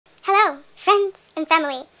friends and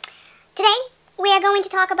family. Today we are going to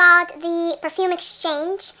talk about the perfume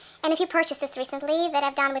exchange and a few purchases recently that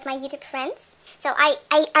I've done with my YouTube friends. So I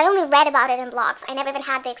only read about it in blogs. I never even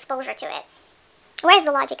had the exposure to it. Where's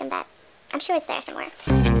the logic in that? I'm sure it's there somewhere.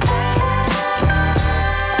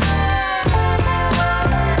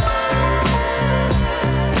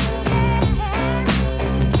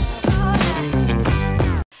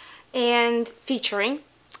 And featuring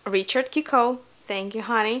Richard Kiko. Thank you,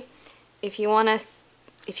 honey. If you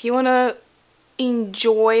wanna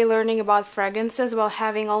enjoy learning about fragrances while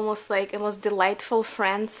having almost like a most delightful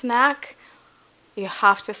friend snack, you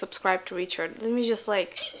have to subscribe to Richard. Let me just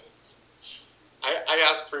like... I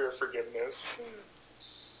ask for your forgiveness.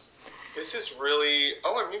 This is really...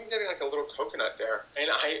 Oh, I'm even getting like a little coconut there.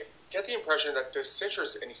 And I get the impression that the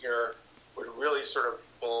citrus in here would really sort of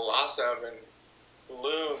blossom and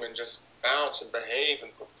bloom and just bounce and behave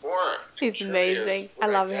and perform. He's amazing. I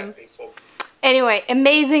love him. Anyway,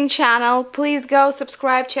 amazing channel. Please go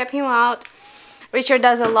subscribe, check him out. Richard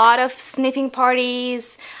does a lot of sniffing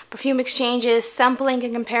parties, perfume exchanges, sampling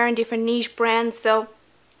and comparing different niche brands. So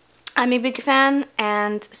I'm a big fan,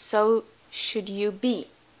 and so should you be.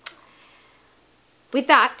 With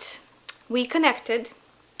that, we connected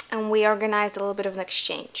and we organized a little bit of an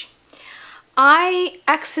exchange. I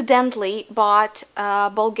accidentally bought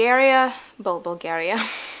Bulgari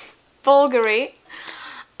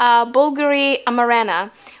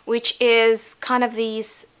Amarena, which is kind of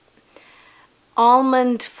these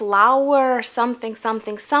almond flower something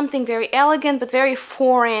very elegant but very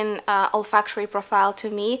foreign olfactory profile to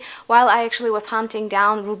me, while I actually was hunting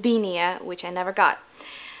down Rubinia, which I never got.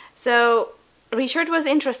 So Richard was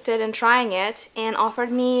interested in trying it and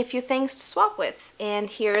offered me a few things to swap with, and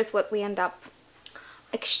here's what we end up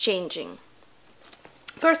exchanging.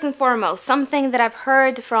 First and foremost, something that I've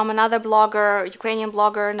heard from another blogger, Ukrainian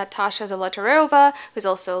blogger, Natasha Zolotareva, who's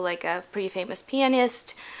also like a pretty famous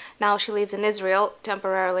pianist. Now she lives in Israel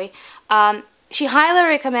temporarily. She highly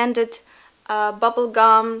recommended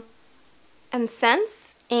bubblegum and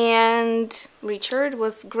scents, and Richard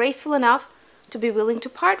was graceful enough to be willing to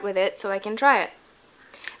part with it so I can try it.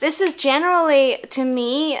 This is generally, to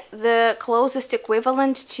me, the closest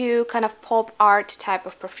equivalent to kind of pop art type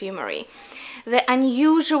of perfumery. The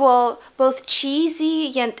unusual, both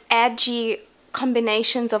cheesy and edgy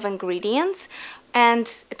combinations of ingredients, and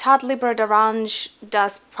Todd Libre d'Orange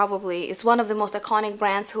is one of the most iconic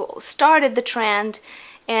brands who started the trend,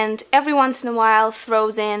 and every once in a while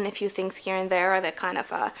throws in a few things here and there that kind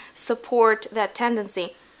of support that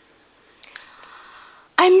tendency.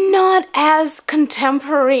 I'm not as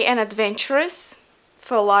contemporary and adventurous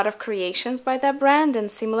for a lot of creations by that brand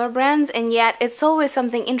and similar brands, and yet it's always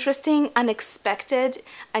something interesting, unexpected,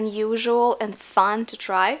 unusual, and fun to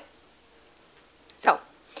try. So,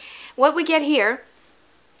 what we get here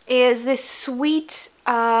is this sweet,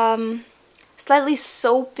 slightly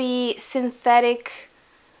soapy, synthetic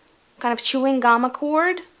kind of chewing gum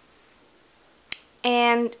accord,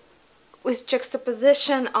 and with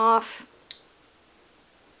juxtaposition of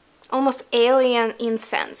almost alien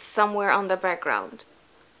incense somewhere on the background.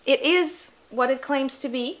 It is what it claims to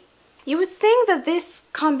be. You would think that this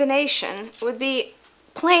combination would be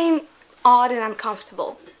plain odd and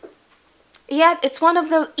uncomfortable. Yet it's one of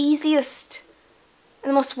the easiest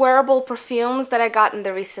and most wearable perfumes that I got in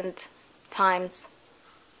the recent times.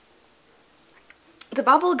 The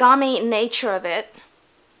bubblegummy nature of it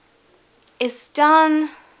is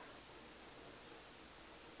done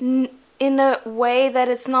in a way that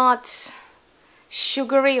it's not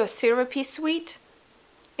sugary or syrupy sweet.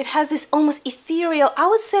 It has this almost ethereal, I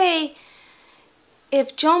would say,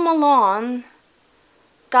 if John Malone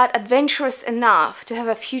got adventurous enough to have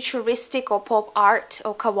a futuristic or pop art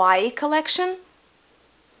or kawaii collection,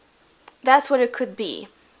 that's what it could be.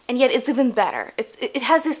 And yet it's even better. It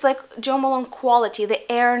has this like John Malone quality, the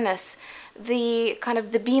airness, the kind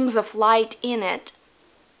of the beams of light in it,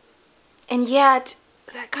 and yet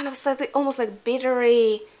that kind of slightly almost like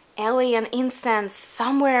bittery alien incense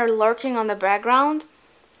somewhere lurking on the background.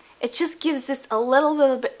 It just gives this a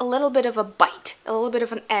little bit of a bite, a little bit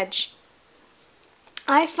of an edge.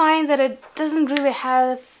 I find that it doesn't really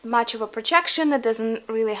have much of a projection, it doesn't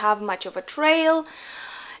really have much of a trail.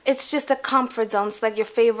 It's just a comfort zone. It's like your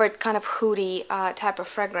favorite kind of hoodie type of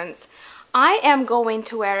fragrance. I am going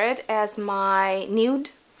to wear it as my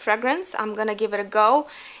nude fragrance. I'm gonna give it a go,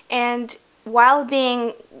 and while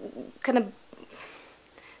being kind of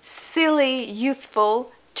silly,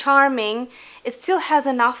 youthful, charming, it still has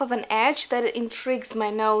enough of an edge that it intrigues my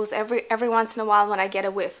nose every once in a while when I get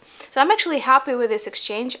a whiff. So I'm actually happy with this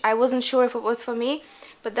exchange. I wasn't sure if it was for me,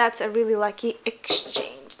 but that's a really lucky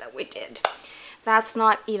exchange that we we did. That's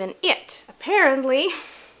not even it. Apparently,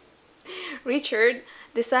 Richard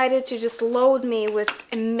decided to just load me with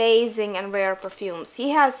amazing and rare perfumes.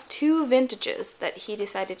 He has 2 vintages that he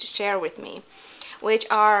decided to share with me, which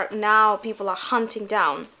are now people are hunting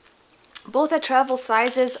down. Both are travel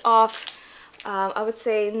sizes of, I would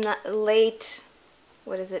say, late,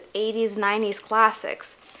 80s, 90s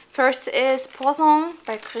classics. First is Poison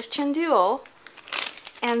by Christian Dior,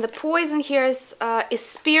 and the poison here is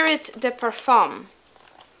Spirit de Perfume.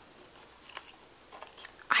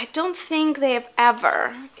 I don't think they have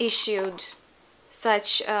ever issued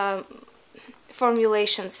such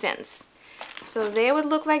formulation since. So they would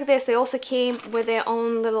look like this. They also came with their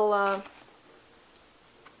own little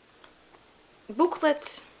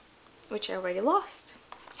booklet, which I already lost,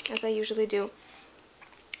 as I usually do.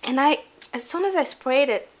 And as soon as I sprayed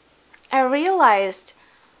it, I realized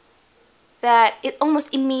that it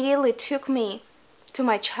almost immediately took me to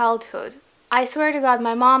my childhood. I swear to God,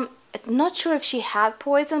 my mom, I'm not sure if she had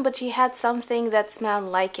poison, but she had something that smelled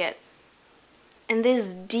like it. And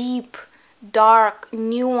this deep, dark,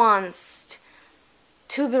 nuanced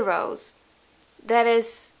tuberose that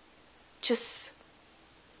is just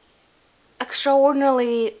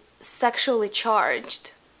extraordinarily sexually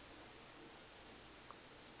charged.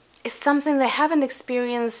 It's something that I haven't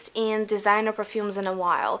experienced in designer perfumes in a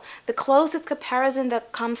while. The closest comparison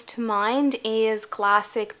that comes to mind is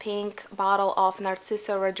classic pink bottle of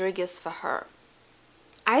Narciso Rodriguez for her.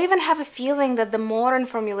 I even have a feeling that the modern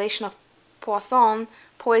formulation of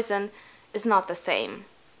Poison is not the same.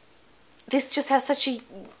 This just has such a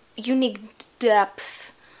unique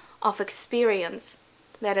depth of experience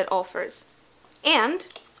that it offers. And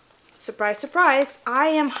surprise, surprise, I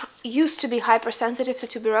am used to be hypersensitive to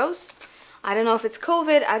tuberose. I don't know if it's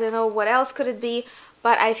COVID, I don't know what else could it be,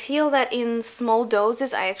 but I feel that in small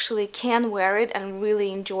doses I actually can wear it and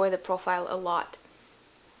really enjoy the profile a lot.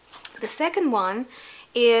 The second one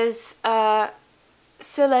is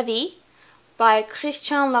C'est la Vie by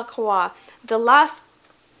Christian Lacroix, the last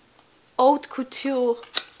haute couture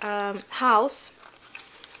house.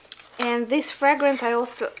 And this fragrance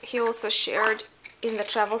he also shared in the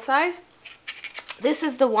travel size. This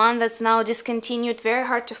is the one that's now discontinued, very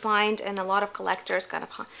hard to find, and a lot of collectors kind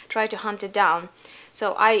of try to hunt it down.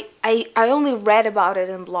 So I only read about it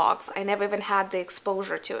in blogs. I never even had the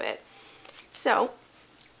exposure to it. So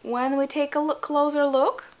when we take a closer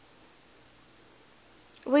look,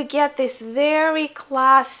 we get this very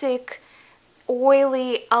classic,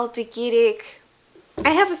 oily, aldehydic.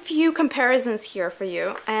 I have a few comparisons here for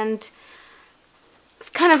you, and it's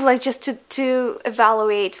kind of like just to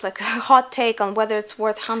evaluate, like a hot take on whether it's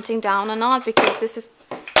worth hunting down or not, because this is,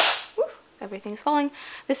 everything's falling.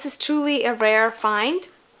 This is truly a rare find.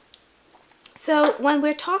 So when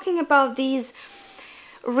we're talking about these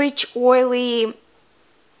rich, oily,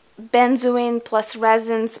 benzoin plus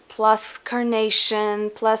resins plus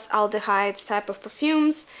carnation plus aldehydes type of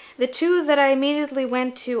perfumes, the 2 that I immediately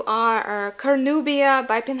went to are Carnubia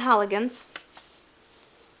by Penhaligon's.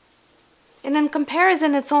 And in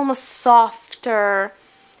comparison, it's almost softer,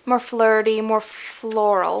 more flirty, more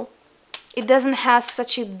floral. It doesn't have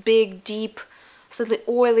such a big, deep, slightly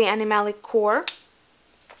oily, animalic core.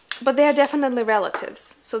 But they are definitely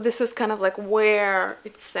relatives. So this is kind of like where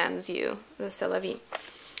it sends you, the C'est la Vie.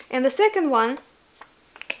 And the second one,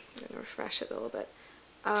 I'm going to refresh it a little bit,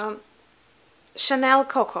 Chanel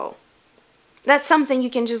Coco. That's something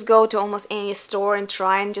you can just go to almost any store and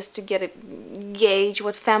try, and just to get a gauge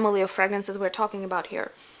what family of fragrances we're talking about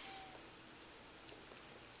here.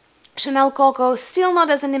 Chanel Coco, still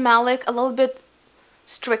not as animalic, a little bit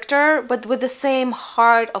stricter, but with the same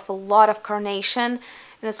heart of a lot of carnation,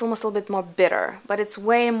 and it's almost a little bit more bitter, but it's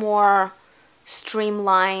way more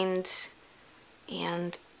streamlined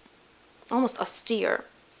and almost austere.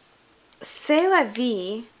 C'est la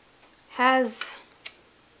Vie has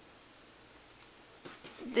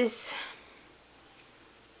this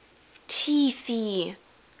teethy,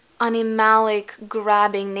 animalic,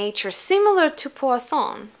 grabbing nature, similar to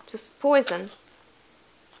Poison, just Poison.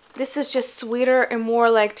 This is just sweeter and more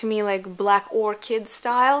like, to me, like Black Orchid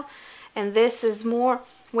style, and this is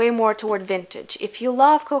way more toward vintage. If you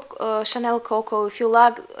love Chanel Coco, if you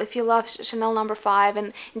love Chanel No. 5,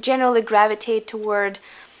 and generally gravitate toward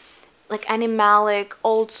like animalic,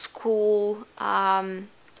 old school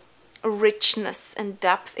richness and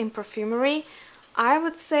depth in perfumery, I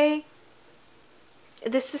would say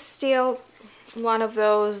this is still one of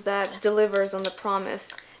those that delivers on the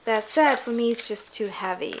promise. That said, for me it's just too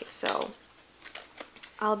heavy, so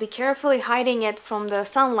I'll be carefully hiding it from the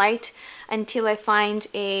sunlight until I find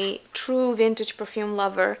a true vintage perfume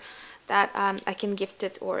lover that I can gift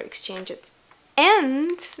it or exchange it.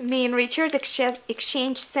 And me and Richard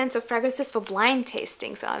exchanged scents of fragrances for blind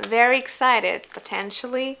tasting, so I'm very excited.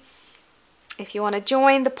 Potentially, if you want to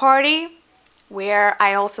join the party, where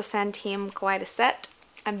I also sent him quite a set.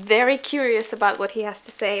 I'm very curious about what he has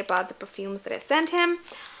to say about the perfumes that I sent him.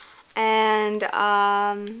 And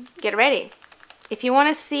get ready. If you want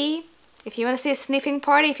to see a sniffing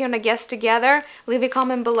party, if you want to guess together, leave a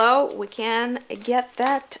comment below. We can get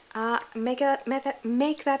that, make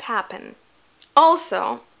that happen.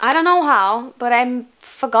 Also, I don't know how, but I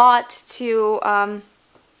forgot to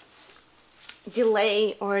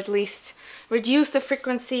delay or at least reduce the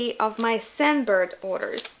frequency of my Scentbird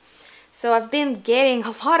orders. So I've been getting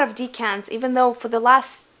a lot of decants, even though for the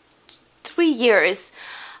last 3 years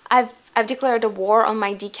I've declared a war on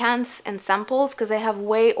my decants and samples, because I have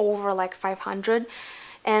way over like 500,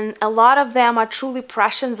 and a lot of them are truly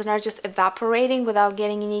precious and are just evaporating without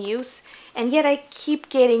getting any use, and yet I keep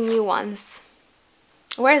getting new ones.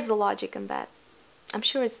 Where's the logic in that? I'm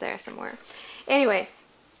sure it's there somewhere. Anyway,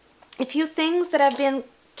 a few things that I've been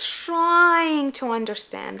trying to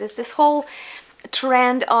understand is this whole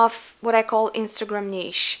trend of what I call Instagram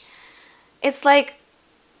niche. It's like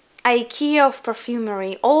IKEA of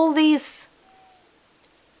perfumery. All these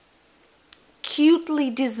cutely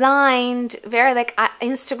designed, very like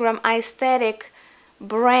Instagram aesthetic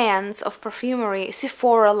brands of perfumery.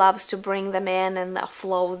 Sephora loves to bring them in and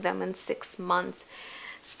offload them in 6 months.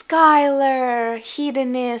 Skylar,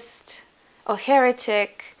 Hedonist, or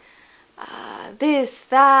Heretic, this,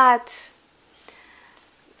 that.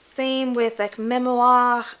 Same with like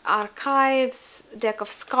Memoir, Archives, Deck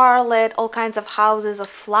of Scarlet, all kinds of houses of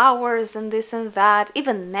flowers and this and that.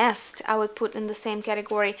 Even Nest I would put in the same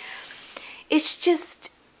category. It's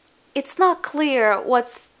just, it's not clear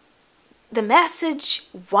what's the message.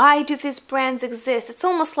 Why do these brands exist? It's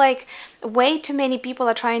almost like way too many people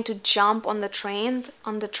are trying to jump on the trend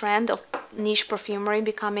of niche perfumery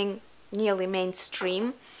becoming nearly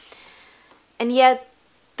mainstream, and yet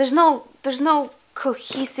there's no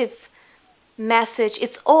cohesive message.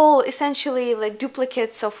 It's all essentially like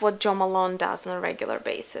duplicates of what Jo Malone does on a regular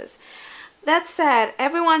basis. That said,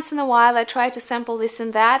 every once in a while I try to sample this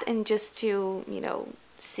and that, and just to, you know,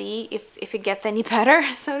 see if it gets any better,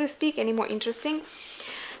 so to speak, any more interesting.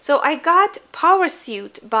 So I got Power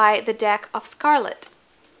Suit by the Deck of Scarlet,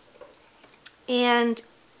 and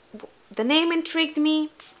the name intrigued me.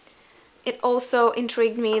 It also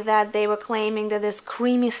intrigued me that they were claiming that this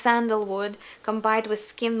creamy sandalwood combined with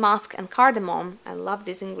skin musk and cardamom. I love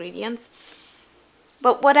these ingredients.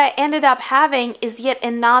 But what I ended up having is yet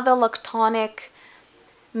another lactonic,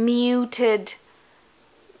 muted,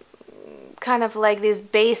 kind of like these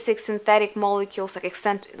basic synthetic molecules, like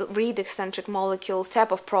reed eccentric molecules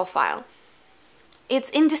type of profile.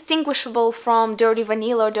 It's indistinguishable from Dirty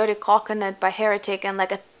Vanilla or Dirty Coconut by Heretic and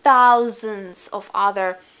like thousands of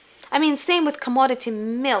other. I mean, same with Commodity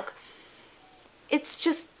Milk. It's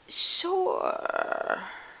just, sure.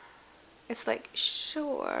 It's like,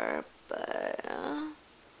 sure, but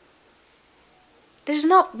there's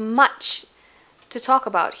not much to talk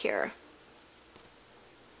about here.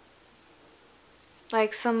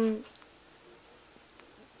 Like some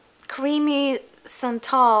creamy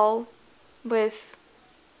santal with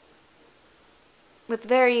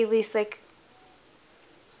very least like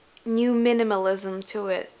new minimalism to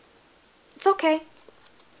it. It's okay.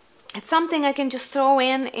 It's something I can just throw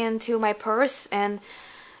into my purse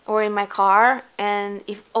or in my car, and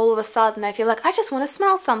if all of a sudden I feel like I just want to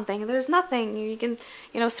smell something, there's nothing you can,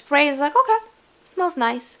 spray. It's like, okay, it smells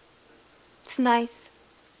nice. It's nice.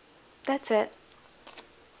 That's it.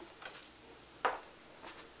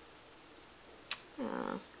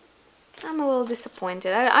 I'm a little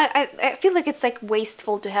disappointed. I feel like it's like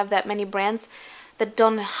wasteful to have that many brands that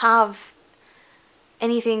don't have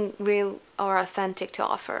anything real or authentic to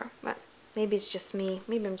offer. But maybe it's just me.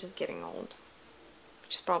 Maybe I'm just getting old,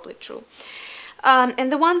 which is probably true.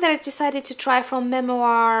 And the one that I decided to try from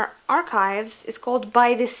Memoir Archives is called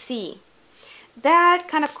By the Sea. That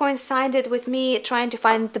kind of coincided with me trying to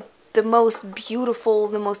find the most beautiful,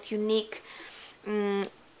 the most unique,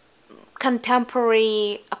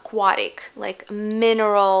 contemporary aquatic, like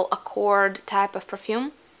mineral accord type of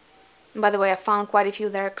perfume. And by the way, I found quite a few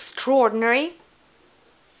that are extraordinary.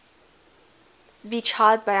 Beach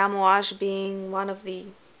Hut by Amouage being one of the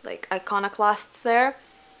like iconoclasts there.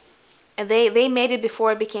 And they made it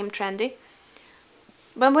before it became trendy.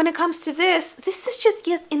 But when it comes to this is just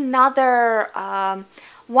yet another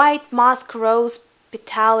white musk, rose,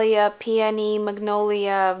 petalia, peony,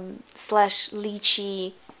 magnolia /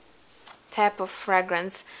 lychee type of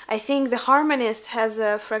fragrance. I think the Harmonist has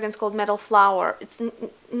a fragrance called Metal Flower. It's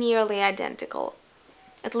nearly identical,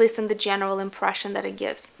 at least in the general impression that it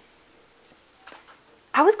gives.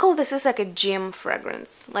 I would call this like a gym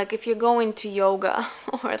fragrance, like if you're going to yoga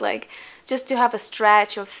or like just to have a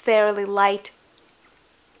stretch or fairly light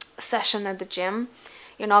session at the gym.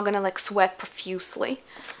 You're not gonna like sweat profusely.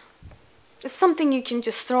 It's something you can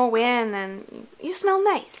just throw in and you smell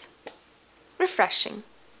nice, refreshing.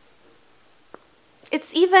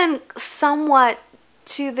 It's even somewhat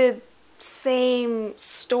to the same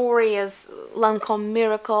story as Lancome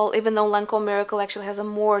Miracle, even though Lancome Miracle actually has a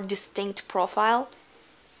more distinct profile.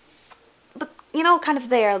 But, you know, kind of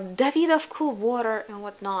there, Davidoff Cool Water and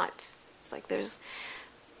whatnot. It's like there's...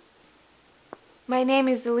 My Name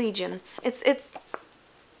is the Legion. It's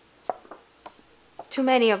too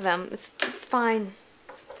many of them. It's fine.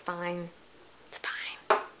 It's fine. It's fine.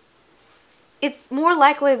 It's more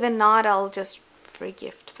likely than not I'll just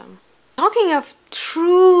regift them. Talking of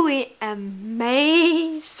truly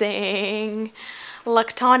amazing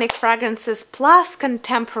lactonic fragrances plus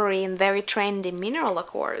contemporary and very trendy mineral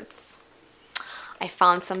accords, I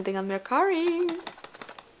found something on Mercari.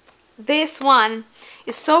 This one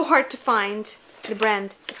is so hard to find, the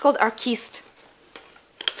brand. It's called Arquiste.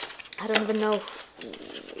 I don't even know,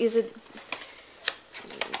 is it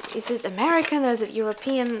American or is it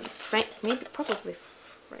European? French? Maybe, probably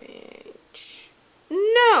French.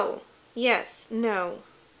 No. Yes, no.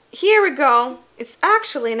 Here we go. It's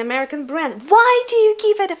actually an American brand. Why do you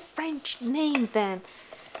give it a French name then?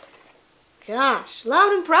 Gosh,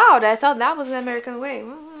 loud and proud. I thought that was the American way.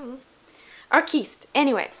 Arquiste.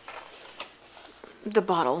 Anyway, the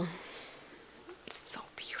bottle. It's so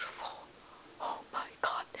beautiful. Oh my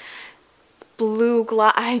god. It's blue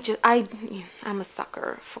glass. I'm a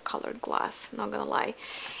sucker for colored glass, not gonna lie.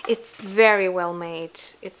 It's very well made.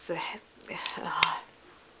 It's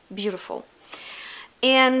beautiful.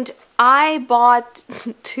 And I bought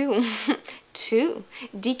two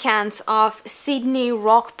decants of Sydney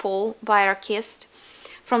Rockpool by Arquiste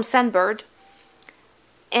from Scentbird.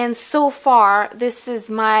 And so far, this is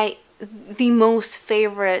the most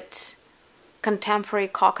favorite contemporary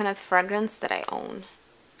coconut fragrance that I own.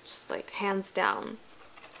 Just like hands down.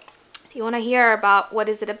 If you want to hear about what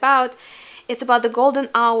is it about, it's about the golden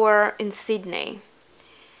hour in Sydney.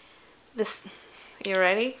 You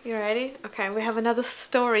ready? You ready? Okay, we have another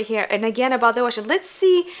story here. And again about the ocean. Let's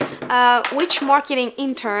see which marketing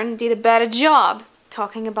intern did a better job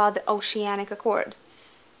talking about the oceanic accord.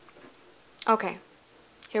 Okay,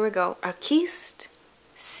 here we go. Arquiste,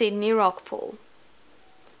 Sydney Rockpool.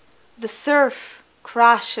 The surf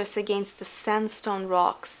crashes against the sandstone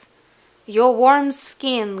rocks. Your warm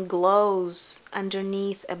skin glows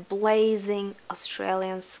underneath a blazing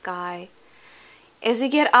Australian sky. As you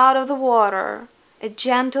get out of the water, a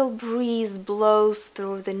gentle breeze blows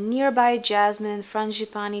through the nearby jasmine and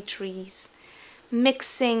frangipani trees,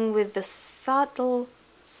 mixing with the subtle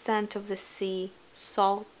scent of the sea,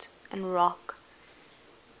 salt and rock.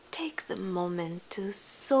 Take the moment to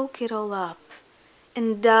soak it all up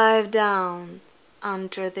and dive down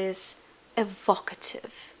under this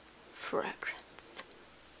evocative fragrance.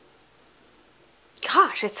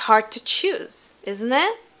 Gosh, it's hard to choose, isn't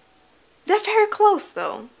it? They're very close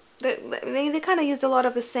though. They kind of used a lot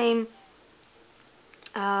of the same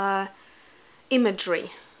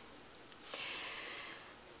imagery.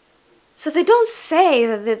 So they don't say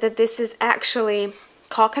that this is actually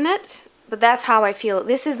coconut, but that's how I feel.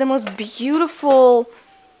 This is the most beautiful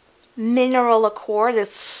mineral accord.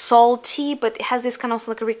 It's salty, but it has this kind of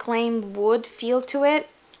like a reclaimed wood feel to it.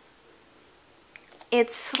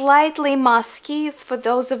 It's slightly musky. It's for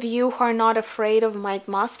those of you who are not afraid of white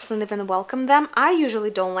musks and even welcome them. I usually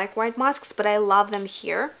don't like white musks, but I love them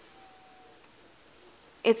here.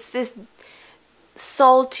 It's this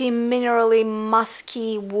salty, minerally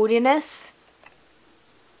musky woodiness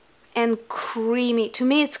and creamy. To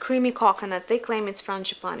me, it's creamy coconut. They claim it's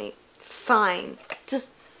frangipani. Fine.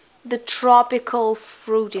 Just the tropical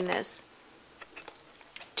fruitiness.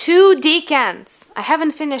 2 decants. I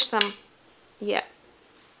haven't finished them yet,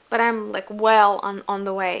 but I'm like well on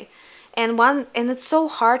the way. And it's so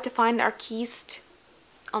hard to find Arquiste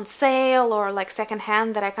on sale or like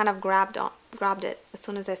secondhand that I kind of grabbed it as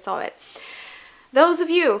soon as I saw it. Those of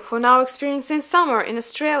you who are now experiencing summer in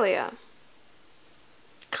Australia,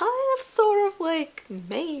 kind of sort of like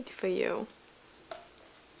made for you.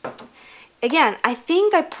 Again, I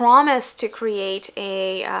think I promised to create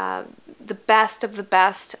the best of the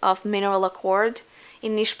best of mineral accord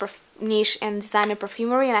in niche and designer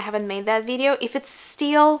perfumery, and I haven't made that video. If it's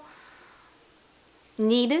still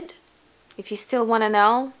needed, if you still want to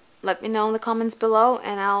know, let me know in the comments below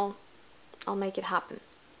and I'll make it happen.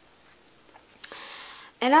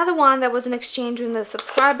 Another one that was an exchange with the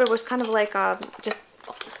subscriber was kind of like just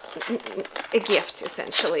a gift,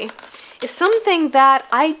 essentially. It's something that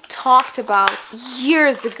I talked about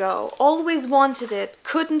years ago, always wanted it,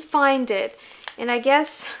 couldn't find it, and I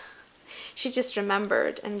guess she just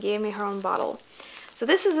remembered and gave me her own bottle. So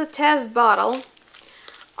this is a test bottle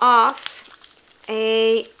of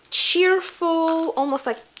a cheerful, almost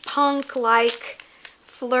like punk-like,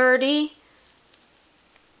 flirty,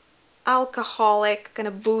 alcoholic, kind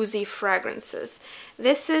of boozy fragrances.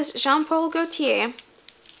 This is Jean Paul Gaultier,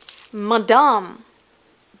 Madame.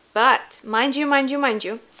 But, mind you,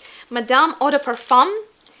 Madame Eau de Parfum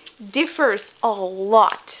differs a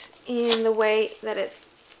lot in the way that it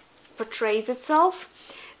portrays itself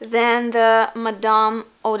than the Madame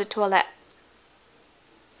Eau de Toilette.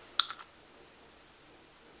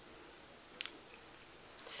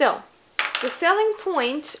 So, the selling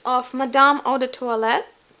point of Madame Eau de Toilette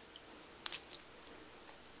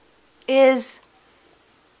is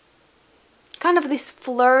kind of this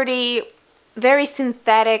flirty, very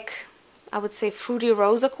synthetic, I would say fruity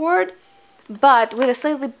rose accord, but with a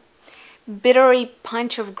slightly bittery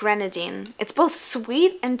punch of grenadine. It's both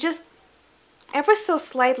sweet and just ever so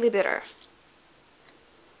slightly bitter.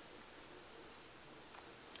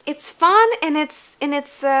 It's fun and it's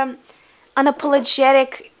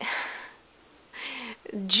unapologetic,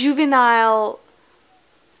 juvenile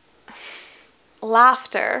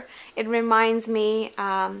laughter. It reminds me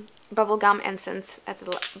bubblegum incense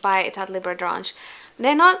by Etat Libre d'Orange.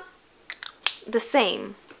 They're not the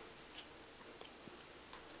same,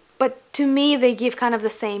 but to me they give kind of the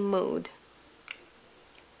same mood.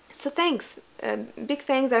 So thanks, big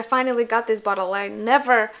thanks that I finally got this bottle. I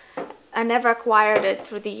never acquired it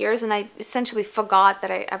through the years, and I essentially forgot that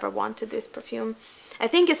I ever wanted this perfume. I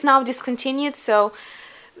think it's now discontinued, so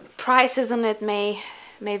prices on it may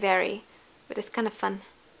vary, but it's kind of fun.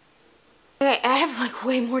 Okay, I have like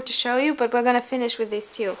way more to show you, but we're gonna finish with these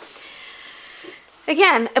two.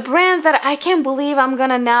 Again, a brand that I can't believe I'm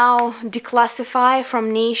gonna now declassify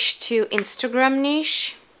from niche to Instagram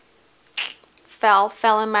niche,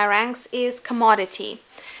 fell in my ranks, is Commodity.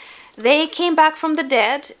 They came back from the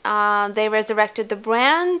dead, they resurrected the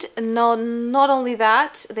brand. Not only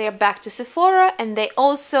that, they are back to Sephora, and they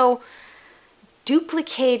also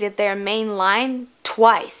duplicated their main line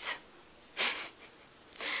twice.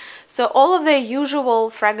 So all of their usual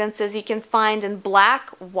fragrances you can find in black,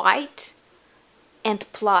 white, and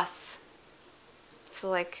plus. So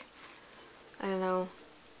like, I don't know,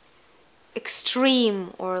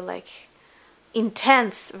 extreme or like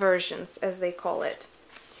intense versions, as they call it.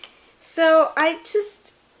 So I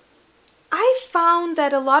found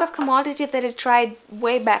that a lot of Commodity that I tried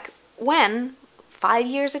way back when, 5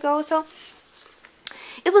 years ago or so,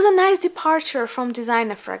 it was a nice departure from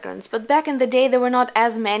designer fragrance, but back in the day there were not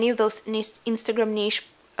as many of those Instagram niche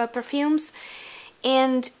perfumes,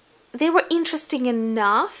 and they were interesting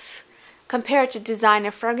enough compared to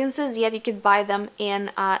designer fragrances, yet you could buy them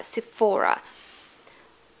in Sephora.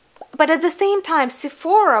 But at the same time,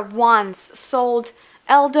 Sephora once sold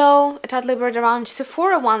Eldo, Etat Libre d'Orange.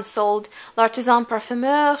 Sephora once sold L'Artisan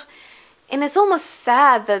Parfumeur, and it's almost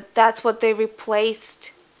sad that that's what they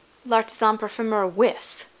replaced L'Artisan Parfumeur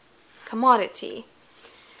with, Commodity.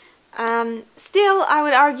 Still, I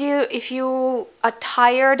would argue if you are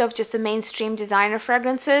tired of just the mainstream designer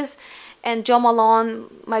fragrances and Jo Malone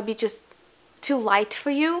might be just too light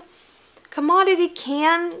for you, Commodity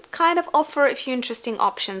can kind of offer a few interesting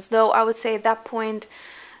options, though I would say at that point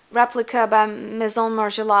Replica by Maison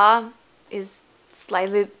Margiela is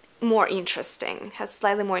slightly more interesting, has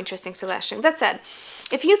slightly more interesting selection. That said,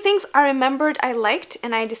 a few things I remembered I liked,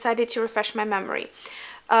 and I decided to refresh my memory.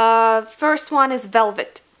 First one is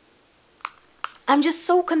Velvet. I'm just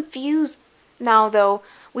so confused now, though,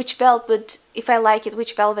 which velvet, if I like it,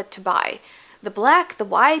 which velvet to buy. The black, the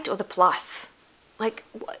white, or the plus? Like,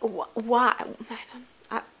 why?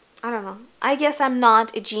 I don't know. I guess I'm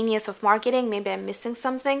not a genius of marketing. Maybe I'm missing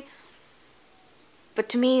something. But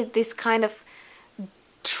to me, this kind of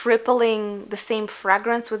tripling the same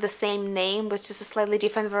fragrance with the same name with just a slightly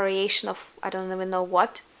different variation of I don't even know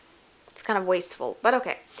what. It's kind of wasteful, but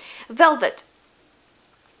okay. Velvet.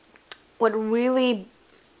 What really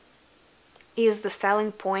is the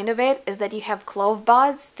selling point of it is that you have clove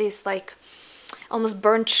buds, this like almost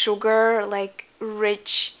burnt sugar, like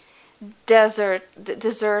rich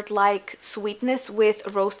dessert-like sweetness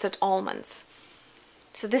with roasted almonds.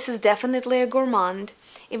 So this is definitely a gourmand,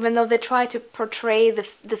 even though they try to portray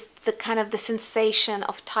the kind of the sensation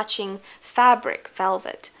of touching fabric,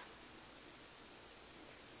 velvet.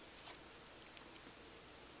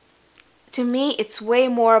 To me, it's way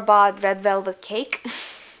more about red velvet cake.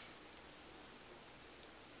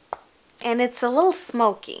 And it's a little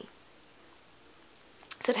smoky.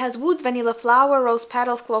 So it has woods, vanilla flower, rose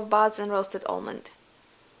petals, clove buds, and roasted almond.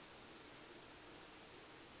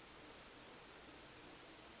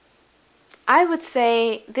 I would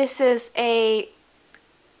say this is a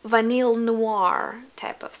vanille noir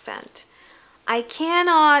type of scent. I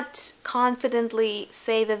cannot confidently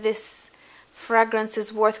say that this fragrance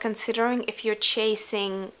is worth considering if you're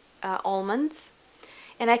chasing almonds.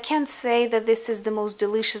 And I can't say that this is the most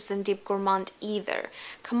delicious and deep gourmand either.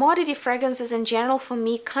 Commodity fragrances in general for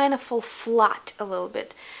me kind of fall flat a little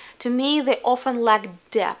bit. To me, they often lack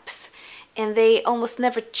depth and they almost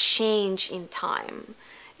never change in time.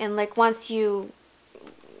 And like once you're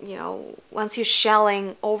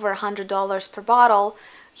shelling over $100 per bottle,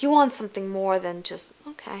 you want something more than just,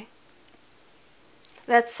 okay.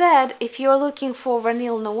 That said, if you're looking for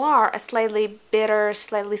vanille noir, a slightly bitter,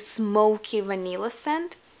 slightly smoky vanilla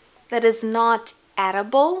scent that is not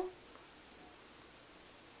edible,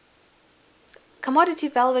 Commodity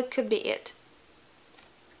Velvet could be it.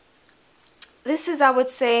 This is, I would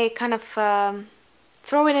say, kind of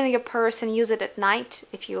throw it in your purse and use it at night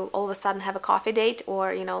if you all of a sudden have a coffee date,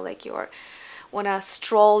 or like you want to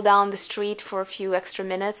stroll down the street for a few extra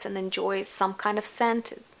minutes and enjoy some kind of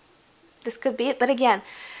scent. This could be it, but again,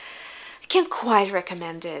 I can't quite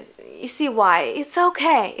recommend it. You see why? It's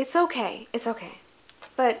okay, it's okay, it's okay.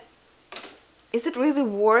 But is it really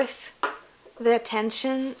worth the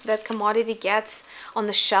attention that Commodity gets on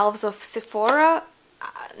the shelves of Sephora?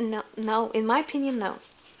 No, in my opinion, no.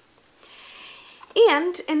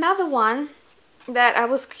 And another one that I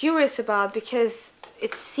was curious about because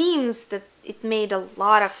it seems that it made a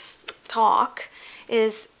lot of talk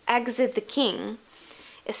is Exit the King.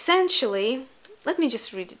 Essentially, let me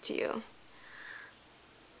just read it to you.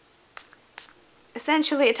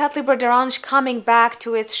 Essentially, a Tetley Berderange coming back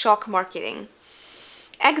to its shock marketing.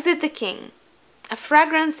 Exit the King, a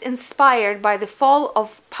fragrance inspired by the fall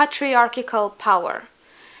of patriarchal power,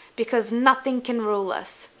 because nothing can rule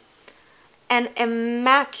us. An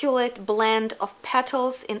immaculate blend of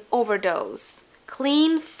petals in overdose,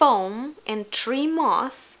 clean foam and tree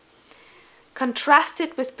moss,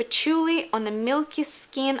 contrasted with patchouli on the milky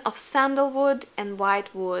skin of sandalwood and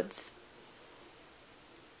white woods.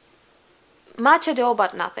 Much ado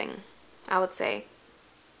about nothing, I would say.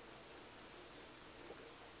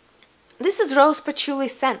 This is rose patchouli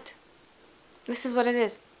scent. This is what it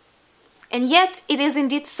is. And yet it is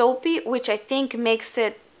indeed soapy, which I think makes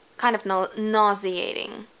it kind of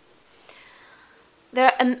nauseating. There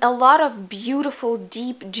are a lot of beautiful,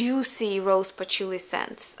 deep, juicy rose patchouli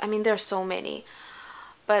scents. I mean, there are so many.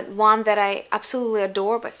 But one that I absolutely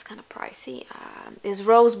adore, but it's kind of pricey, is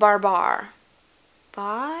Rose Barbar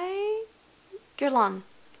by Guerlain.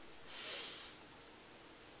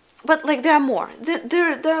 But like there are more.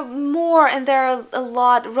 There are more, and there are a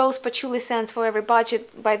lot. Rose patchouli scents for every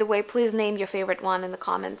budget. By the way, please name your favorite one in the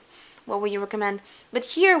comments. What would you recommend? But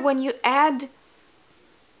here, when you add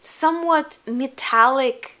somewhat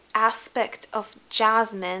metallic aspect of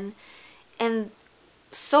jasmine and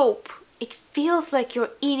soap, it feels like you're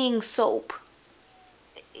eating soap.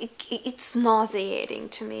 It's nauseating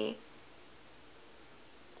to me.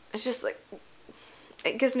 It's just like,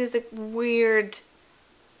 it gives me this weird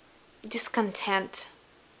discontent.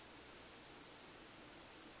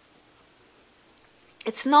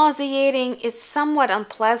 It's nauseating, it's somewhat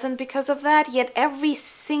unpleasant because of that, yet every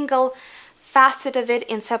single facet of it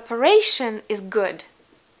in separation is good.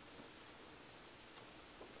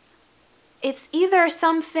 It's either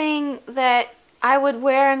something that I would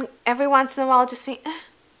wear and every once in a while just think,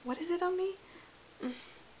 what is it on me?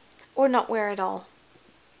 Or not wear at all.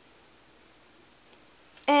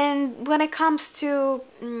 And when it comes to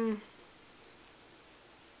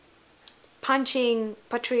punching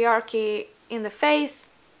patriarchy in the face,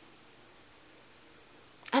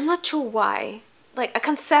 I'm not sure why. Like,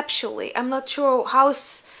 conceptually, I'm not sure how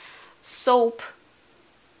soap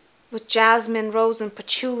with jasmine, rose, and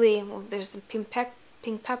patchouli, well, there's some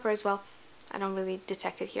pink pepper as well, I don't really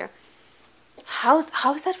detect it here. How is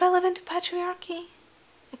that relevant to patriarchy?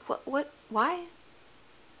 Like, why?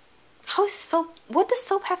 How is soap, what does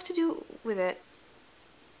soap have to do with it?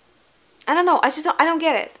 I don't know, I don't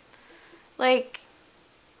get it. Like,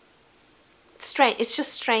 it's strange, it's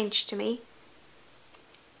just strange to me.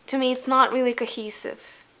 To me, it's not really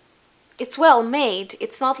cohesive. It's well made.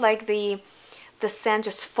 It's not like the scent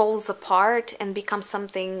just falls apart and becomes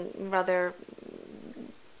something rather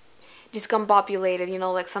discombobulated, you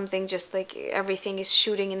know, like something just like everything is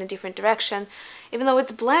shooting in a different direction. Even though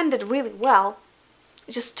it's blended really well,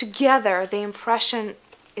 just together, the impression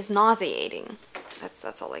is nauseating.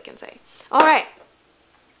 That's all I can say. All right,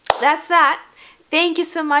 that's that. Thank you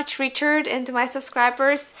so much, Richard, and to my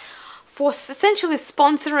subscribers for essentially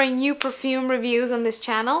sponsoring new perfume reviews on this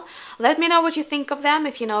channel. Let me know what you think of them,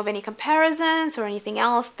 if you know of any comparisons or anything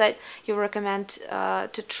else that you recommend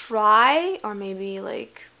to try, or maybe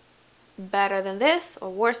like better than this or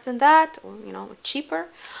worse than that, or you know, cheaper.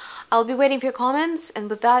 I'll be waiting for your comments, and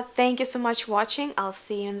with that, thank you so much for watching. I'll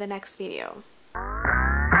see you in the next video.